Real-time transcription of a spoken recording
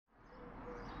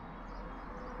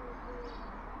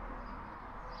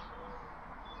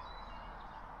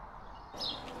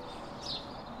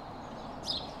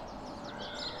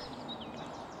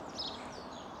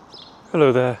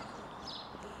Hello there,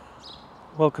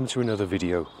 welcome to another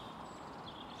video.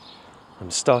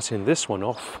 I'm starting this one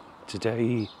off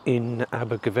today in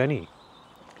Abergavenny.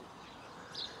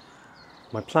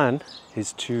 My plan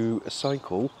is to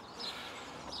cycle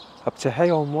up to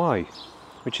Hay-on-Wye,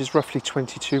 which is roughly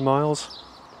 22 miles.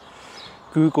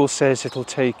 Google says it'll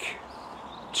take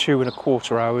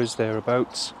 2.25 hours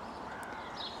thereabouts.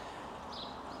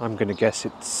 I'm going to guess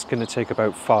it's going to take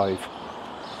about 5.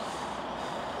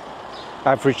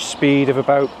 Average speed of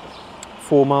about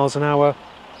 4 miles an hour.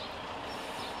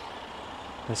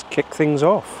 Let's kick things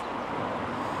off.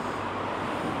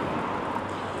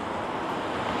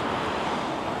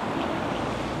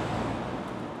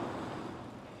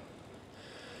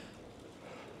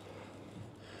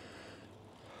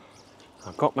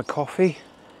 I've got my coffee,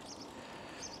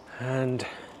 and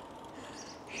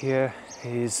here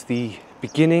is the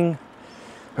beginning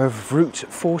of Route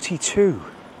 42.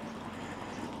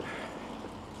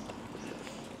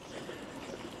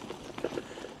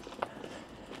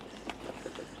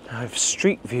 I've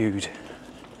street viewed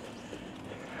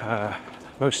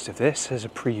most of this as a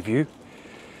preview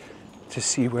to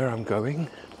see where I'm going,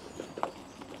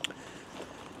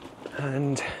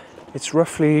 and it's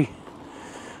roughly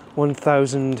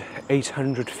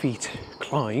 1,800 feet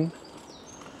climb,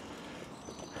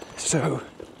 so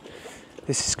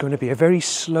this is going to be a very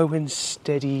slow and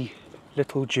steady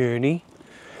little journey.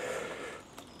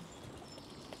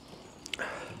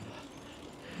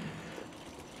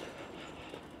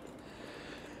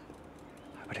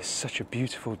 But it's such a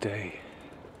beautiful day.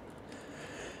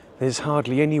 There's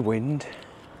hardly any wind.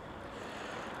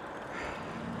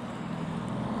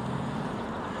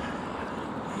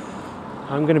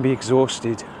 I'm going to be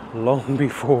exhausted long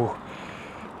before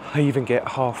I even get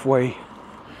halfway.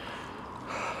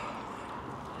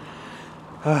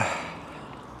 But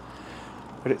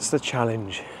it's the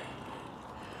challenge.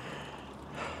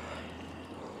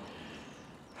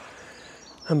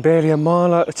 I'm barely a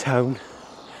mile out of town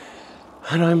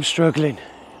and I'm struggling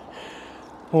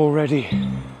already.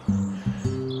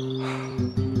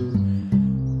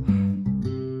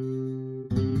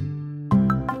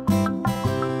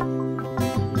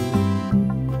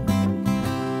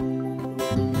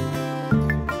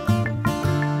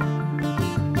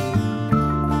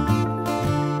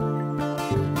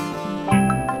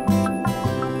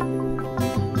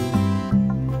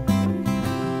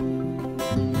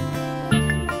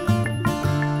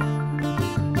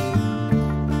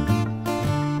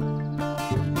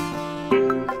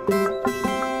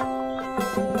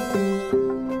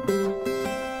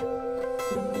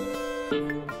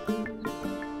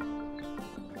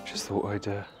 Thought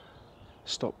I'd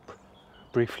stop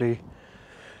briefly,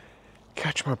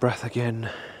 catch my breath again,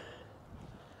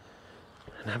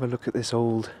 and have a look at this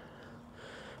old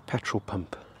petrol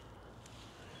pump.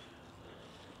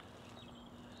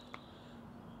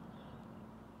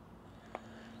 I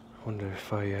wonder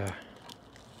if I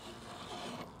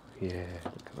yeah,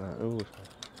 look at that. Oh.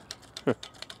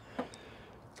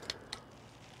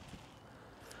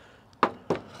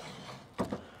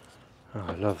 Oh,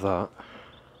 I love that.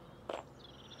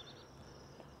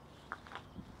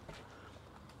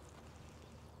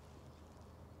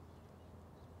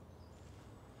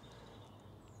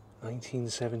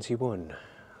 (1971),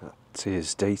 that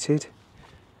is dated.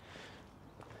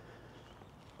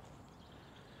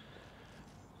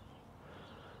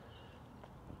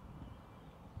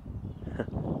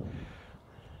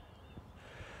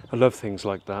 I love things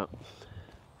like that,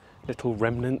 little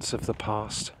remnants of the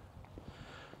past.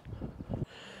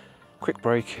 Quick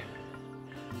break,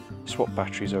 swap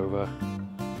batteries over,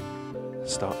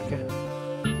 start again.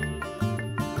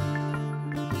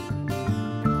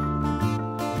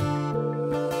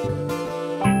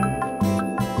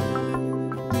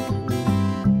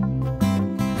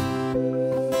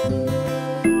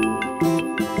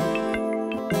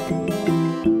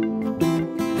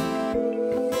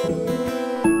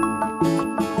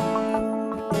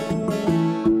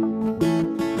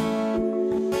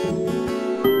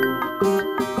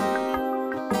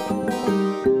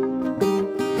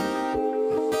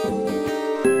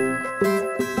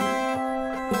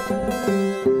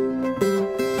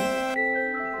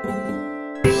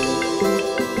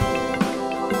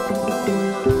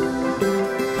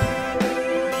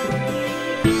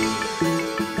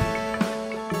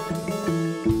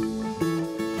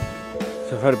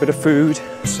 I've had a bit of food,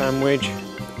 sandwich,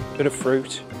 a bit of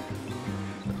fruit,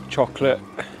 chocolate.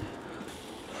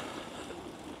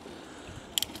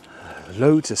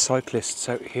 Loads of cyclists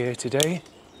out here today,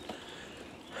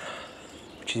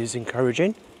 which is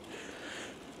encouraging.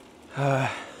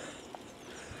 But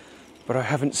I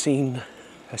haven't seen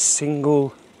a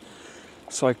single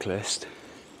cyclist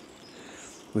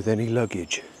with any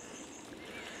luggage.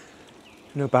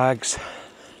 No bags,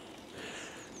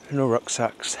 no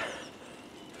rucksacks.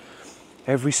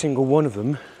 Every single one of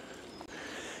them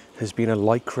has been a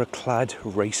lycra-clad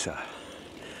racer.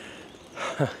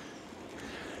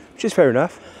 Which is fair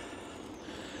enough.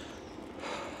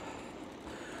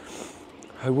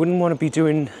 I wouldn't want to be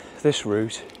doing this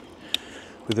route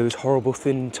with those horrible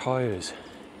thin tyres.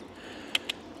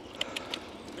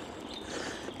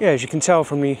 Yeah, as you can tell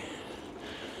from the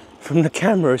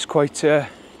camera, it's quite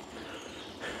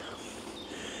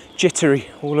jittery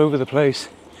all over the place.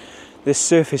 This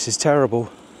surface is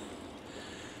terrible.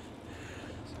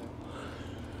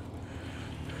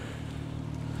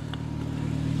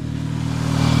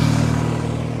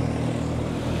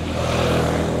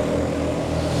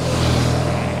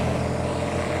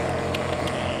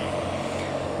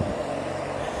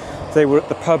 They were at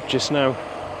the pub just now.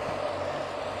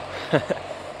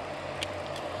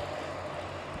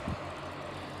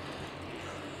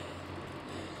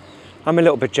 I'm a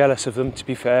little bit jealous of them, to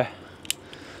be fair.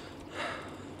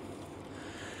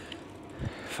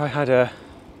 If I had a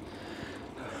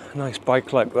nice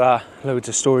bike like that, loads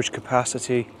of storage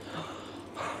capacity,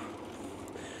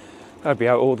 I'd be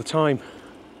out all the time.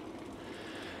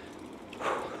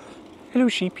 Hello,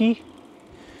 sheepy.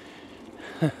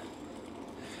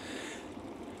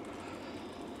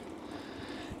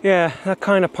 Yeah, that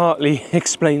kind of partly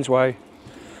explains why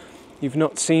you've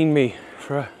not seen me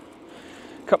for a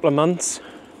couple of months.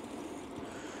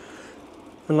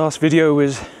 The last video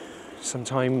was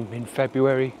sometime in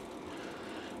February,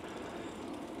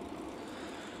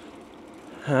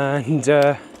 and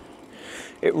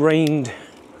it rained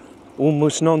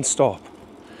almost non-stop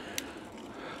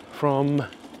from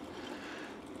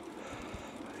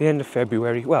the end of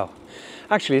February. Well,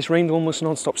 actually it's rained almost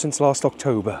non-stop since last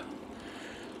October.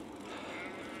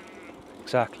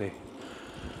 Exactly.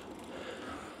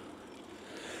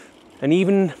 And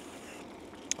even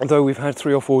though we've had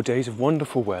 3 or 4 days of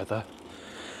wonderful weather,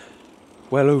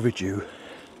 well overdue,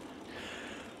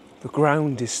 the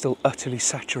ground is still utterly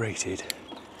saturated.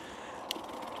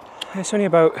 It's only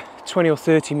about 20 or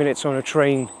 30 minutes on a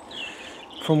train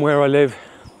from where I live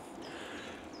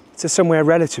to somewhere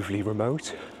relatively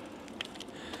remote.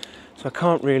 So I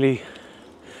can't really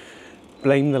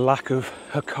blame the lack of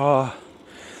a car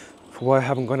for why I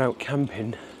haven't gone out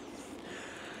camping.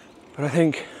 But I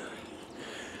think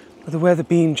with the weather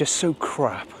being just so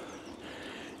crap,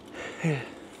 I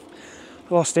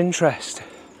lost interest.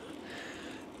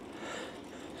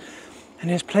 And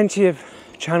there's plenty of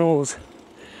channels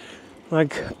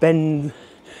like Ben's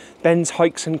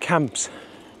Hikes and Camps.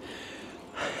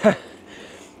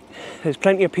 There's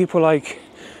plenty of people like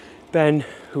Ben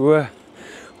who are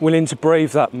willing to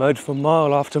brave that mud for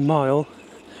mile after mile.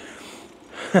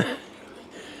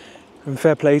 And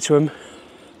fair play to him.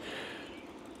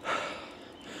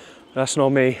 That's not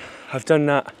me. I've done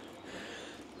that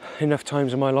enough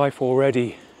times in my life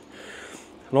already,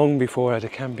 long before I had a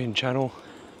camping channel.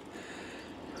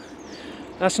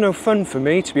 That's no fun for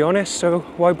me, to be honest, so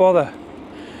why bother?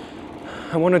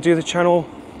 I want to do the channel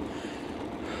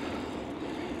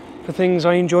for things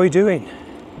I enjoy doing.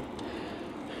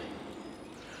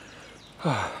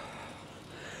 I'm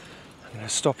going to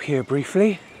stop here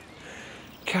briefly,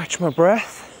 catch my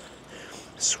breath,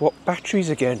 swap batteries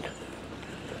again.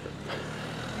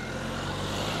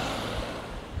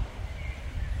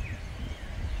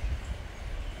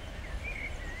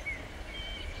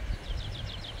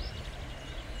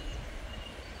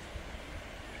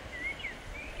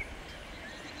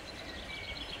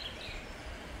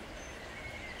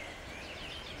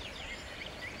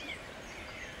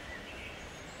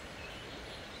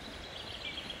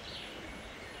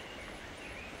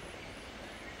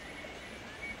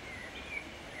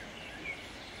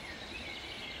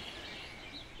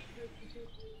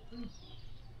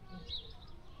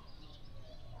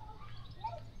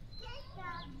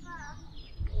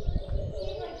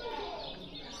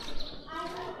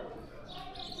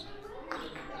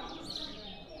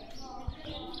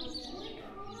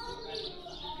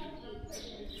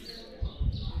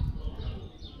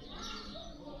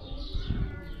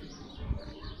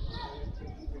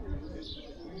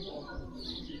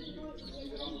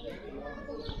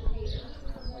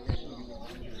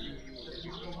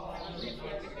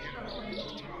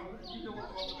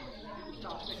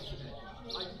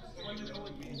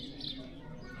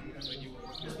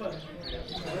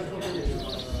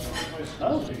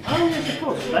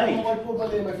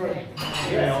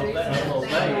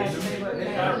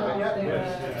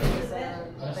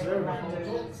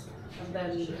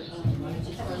 Thank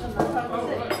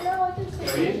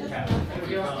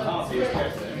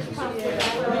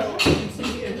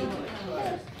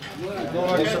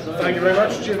you very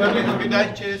much. Cheers, buddy. Have a good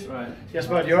day. Cheers. Right. Yes,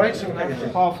 bud. You alright? So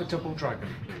half a double dragon,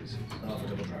 please. Half a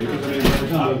double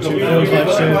dragon.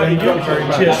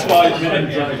 Cheers. 5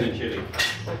 minute dragon chili.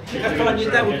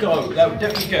 That would go. That would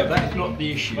definitely go. That's not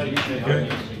the issue.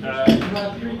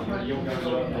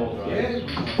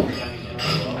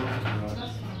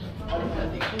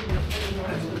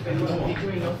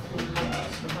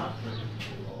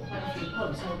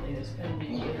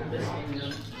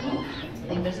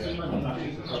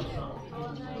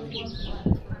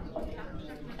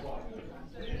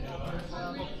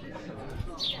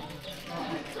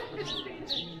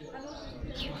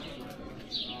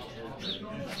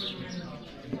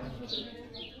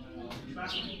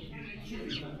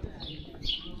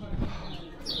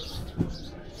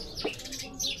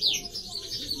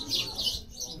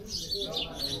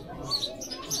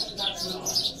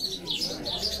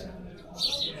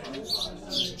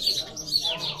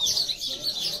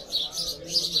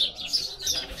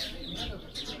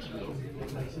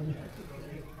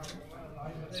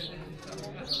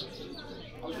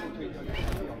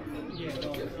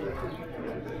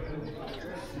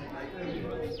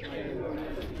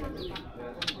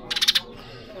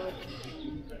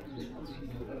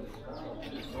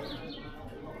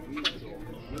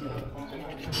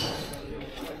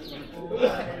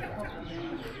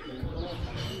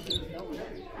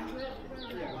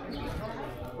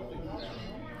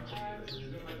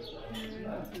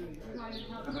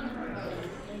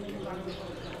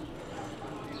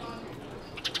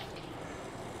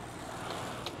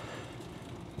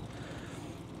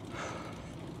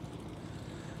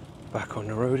 Back on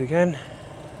the road again.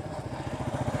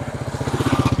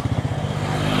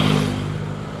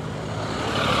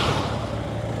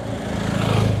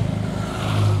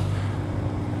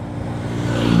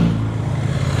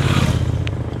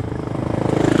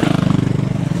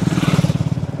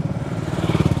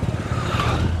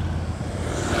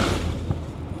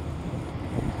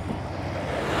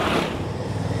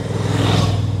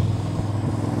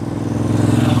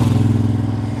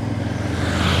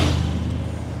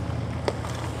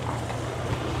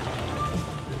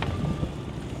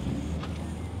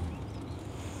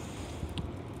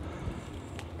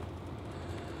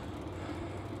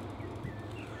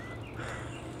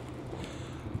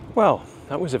 Well,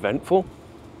 that was eventful.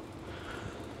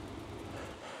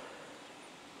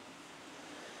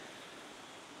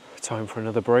 Time for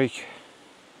another break.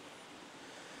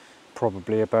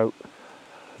 Probably about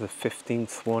the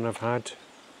 15th one I've had.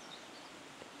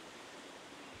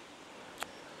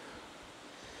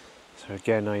 So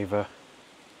again, I've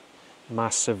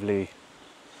massively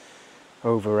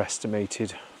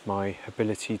overestimated my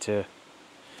ability to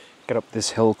get up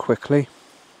this hill quickly.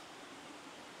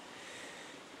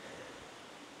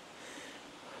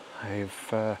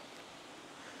 I've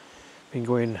been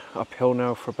going uphill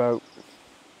now for about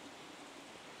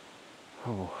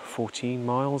 14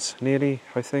 miles nearly,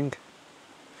 I think.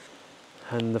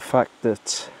 And the fact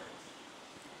that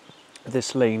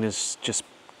this lane has just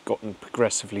gotten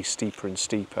progressively steeper and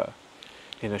steeper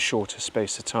in a shorter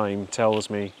space of time tells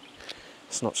me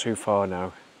it's not too far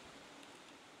now.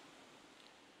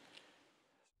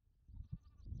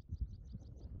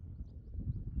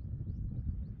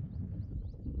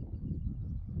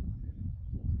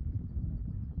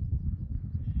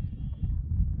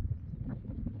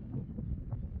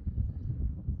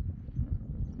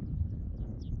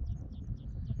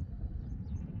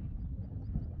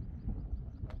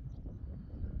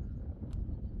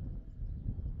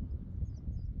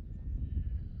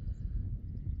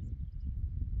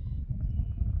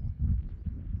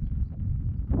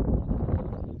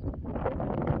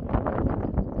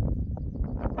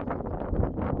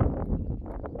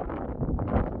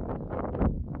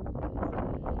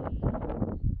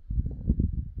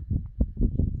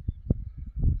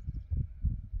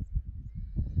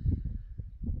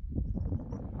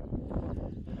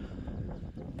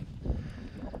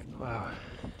 Wow.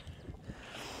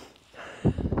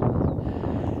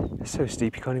 It's so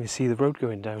steep you can't even see the road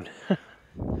going down.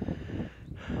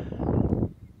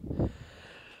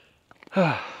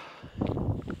 I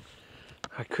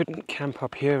couldn't camp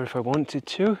up here if I wanted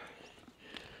to.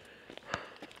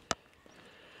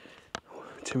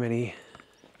 Too many,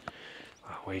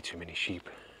 way too many sheep.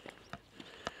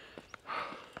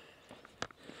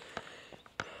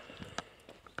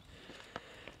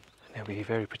 They'll be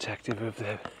very protective of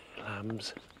their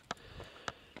lambs.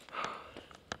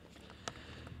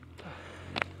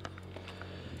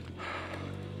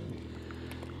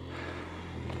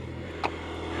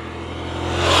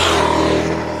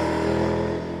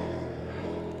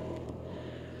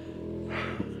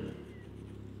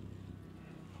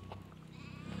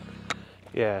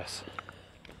 Yes.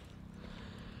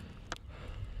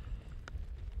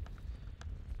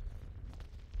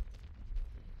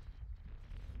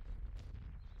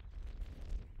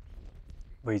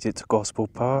 Made it to Gospel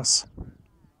Pass.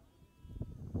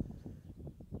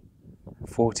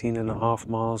 14.5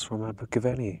 miles from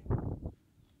Abergavenny.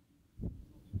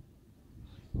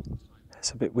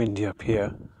 It's a bit windy up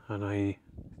here, and I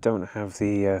don't have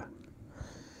the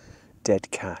dead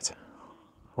cat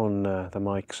on the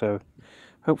mic, so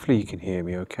hopefully you can hear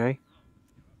me okay.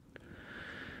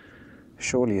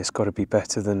 Surely it's got to be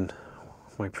better than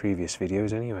my previous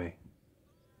videos anyway.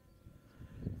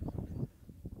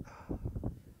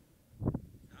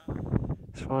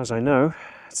 As far as I know,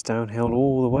 it's downhill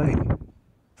all the way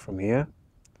from here.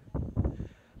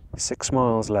 6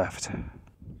 miles left.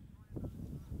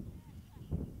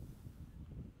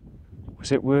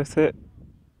 Was it worth it?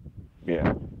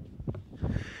 Yeah.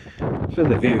 For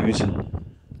the views,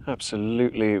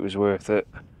 absolutely it was worth it.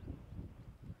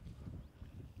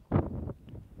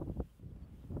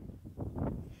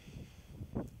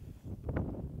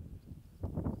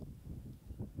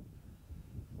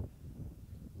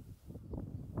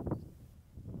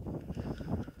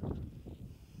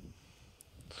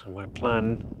 So my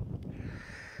plan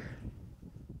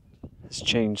has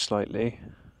changed slightly.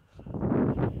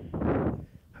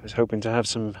 I was hoping to have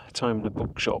some time in the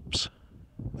bookshops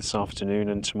this afternoon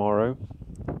and tomorrow.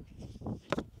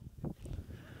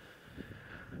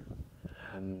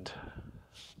 And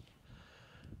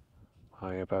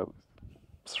by about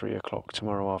 3 o'clock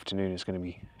tomorrow afternoon is going to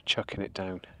be chucking it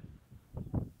down,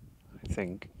 I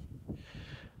think,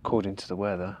 according to the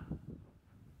weather.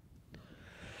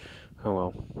 Oh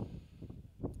well.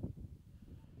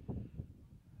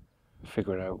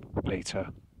 Figure it out later.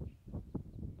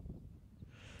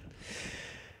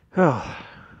 Oh,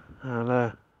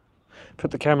 I'll put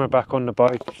the camera back on the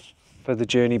bike for the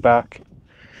journey back.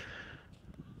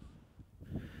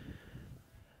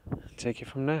 Take it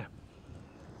from there.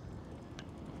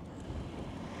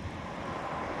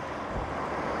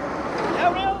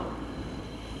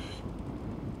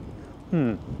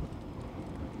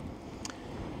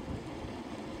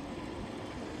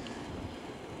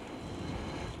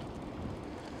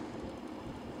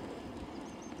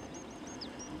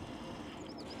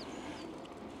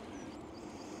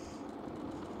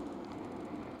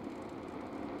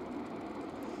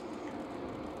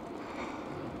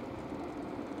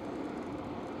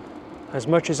 As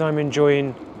much as I'm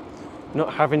enjoying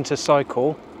not having to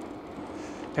cycle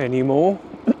anymore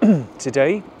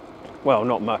today, well,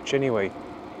 not much anyway.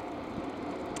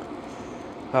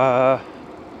 I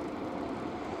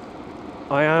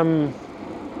am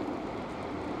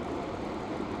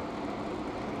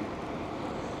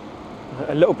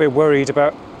a little bit worried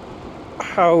about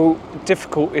how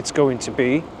difficult it's going to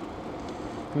be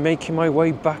making my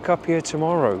way back up here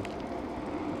tomorrow.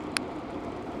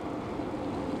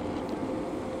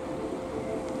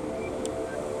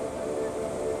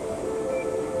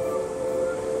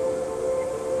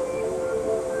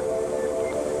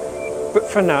 But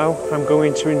for now, I'm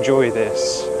going to enjoy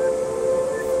this.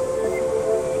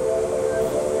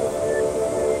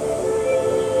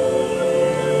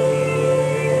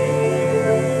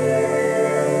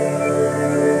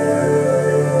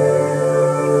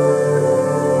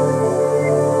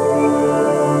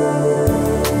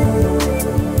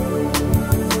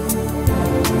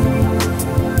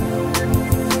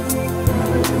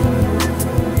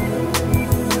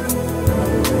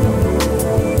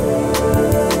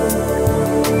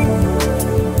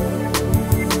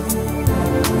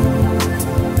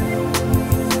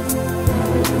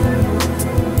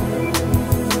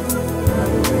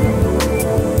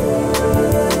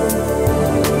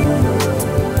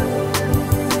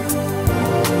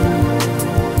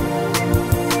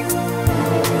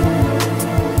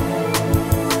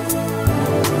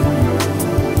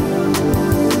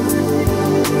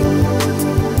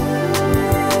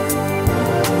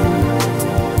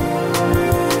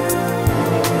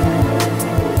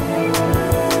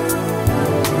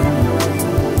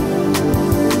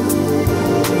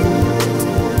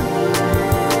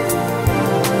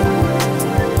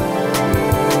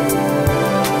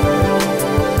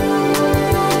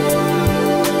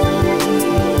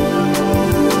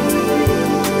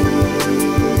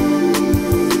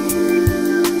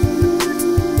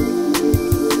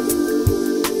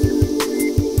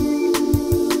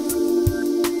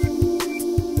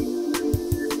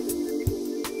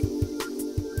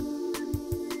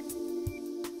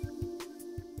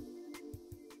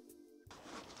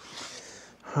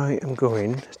 I am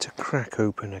going to crack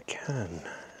open a can.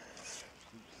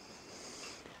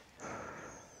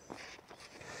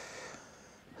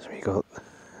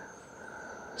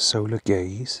 Solar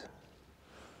Gaze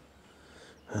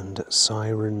and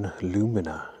Siren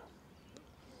Lumina.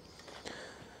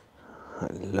 I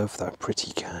love that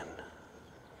pretty can.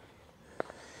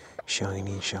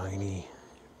 Shiny, shiny.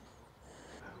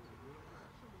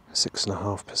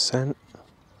 6.5%.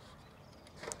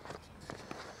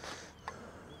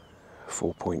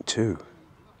 4.2.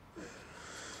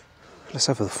 Let's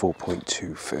have the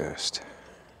 4.2 first.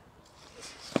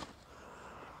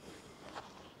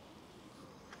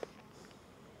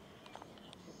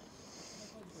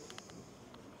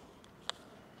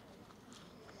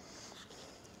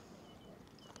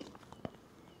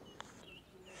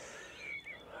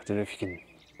 I don't know if you can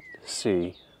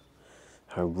see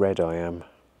how red I am,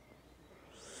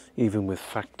 even with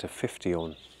factor 50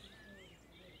 on.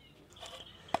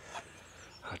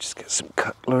 I'll just get some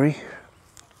cutlery.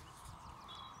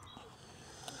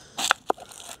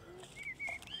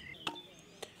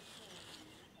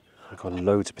 I've got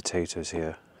loads of potatoes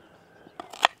here.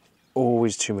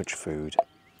 Always too much food.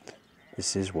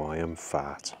 This is why I'm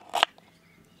fat.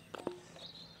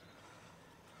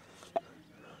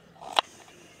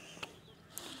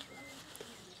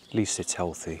 At least it's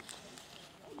healthy.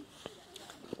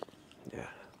 Yeah,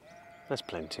 that's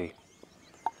plenty.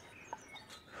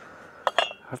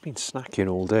 I've been snacking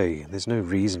all day. There's no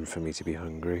reason for me to be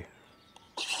hungry.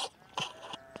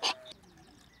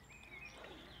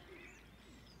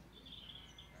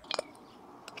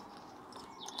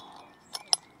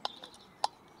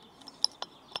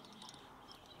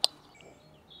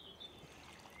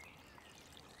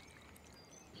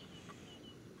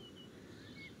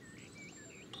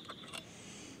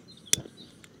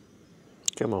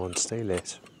 Come on, stay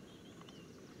lit.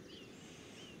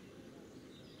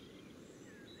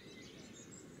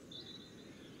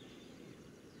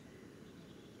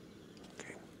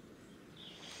 Okay.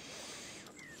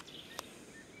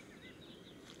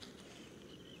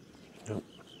 Nope,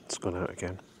 it's gone out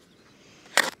again.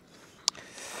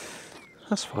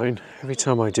 That's fine. Every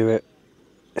time I do it,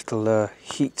 it'll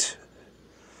heat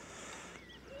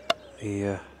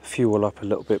the fuel up a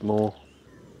little bit more.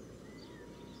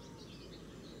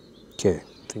 Okay,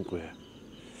 I think we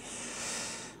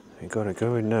got it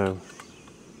going now.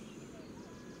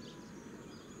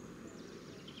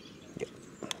 Yep.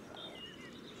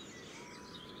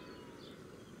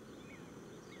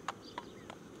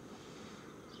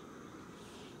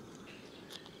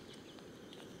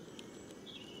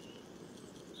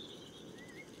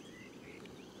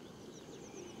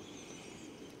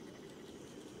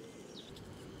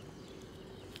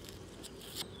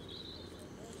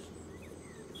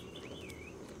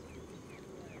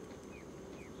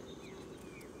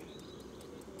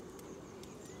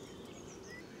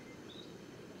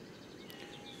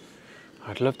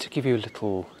 I'd love to give you a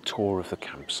little tour of the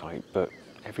campsite, but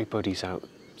everybody's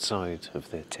outside of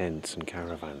their tents and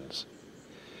caravans.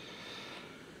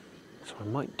 So I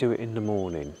might do it in the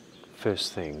morning,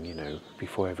 first thing, you know,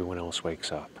 before everyone else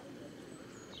wakes up.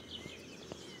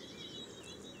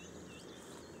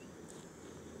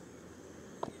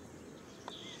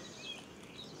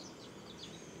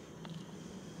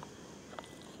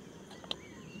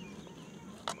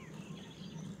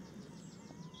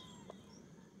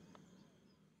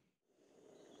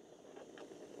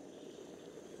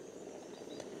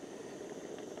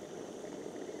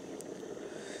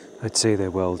 I'd say they're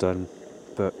well done,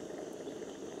 but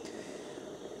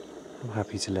I'm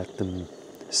happy to let them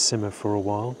simmer for a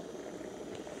while.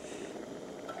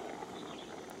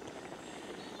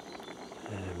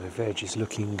 And my veg is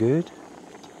looking good.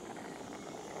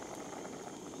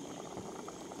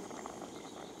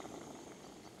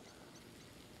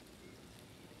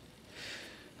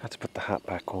 I had to put the hat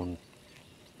back on,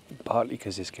 partly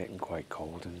because it's getting quite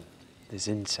cold and these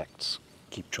insects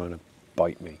keep trying to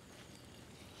bite me.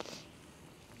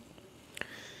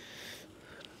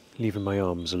 Leaving my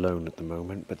arms alone at the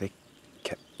moment, but they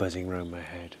kept buzzing round my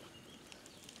head.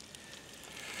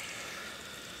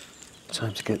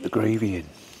 Time to get the gravy in.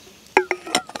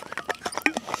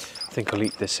 I think I'll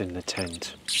eat this in the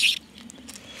tent.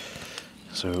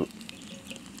 So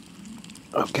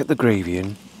I'll get the gravy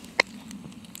in.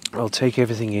 I'll take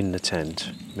everything in the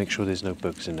tent, make sure there's no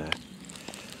bugs in there.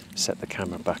 Set the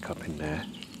camera back up in there.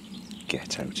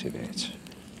 Get out of it.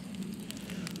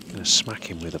 I'm going to smack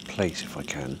him with a plate if I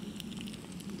can.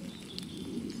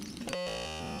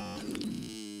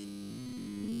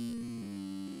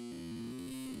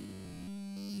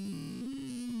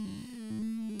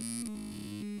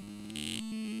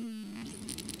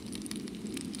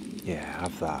 Yeah,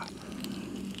 have that.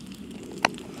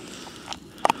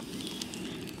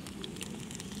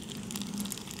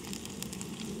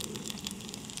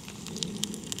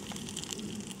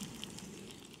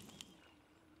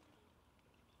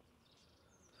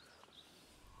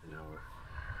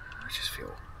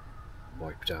 feel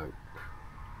wiped out.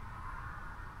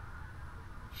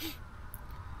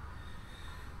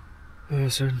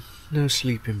 So no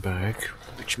sleeping bag,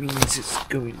 which means it's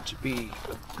going to be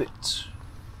a bit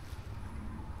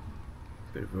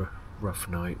of a rough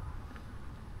night.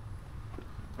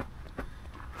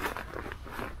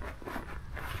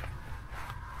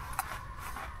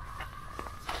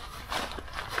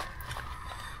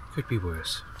 Could be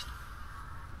worse.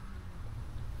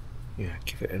 Yeah,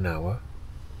 give it an hour.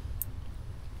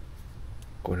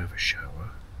 Go and have a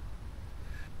shower.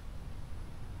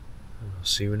 And I'll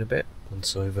see you in a bit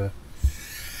once I've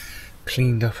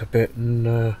cleaned up a bit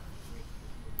and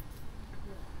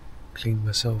cleaned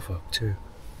myself up too.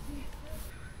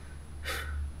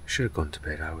 Should have gone to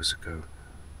bed hours ago,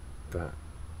 but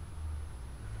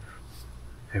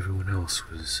everyone else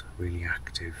was really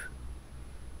active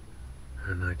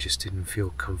and I just didn't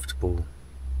feel comfortable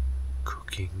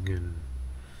cooking and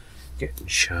getting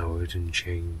showered and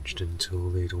changed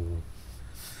until they'd all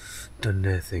done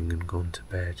their thing and gone to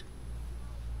bed.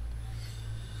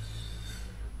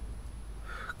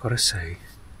 Gotta say,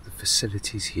 the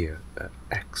facilities here are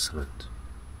excellent.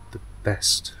 The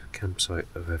best campsite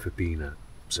I've ever been at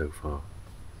so far.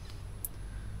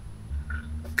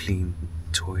 Clean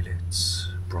toilets,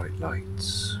 bright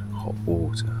lights, hot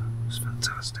water. It was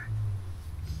fantastic.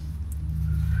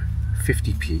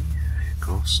 50p it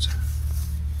cost.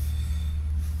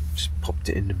 Just popped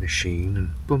it in the machine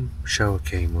and boom, shower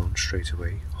came on straight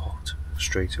away, hot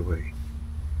straight away.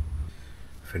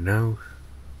 For now,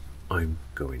 I'm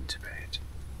going to bed.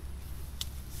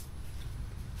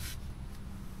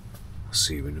 I'll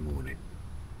see you in the morning.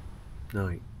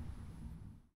 Night.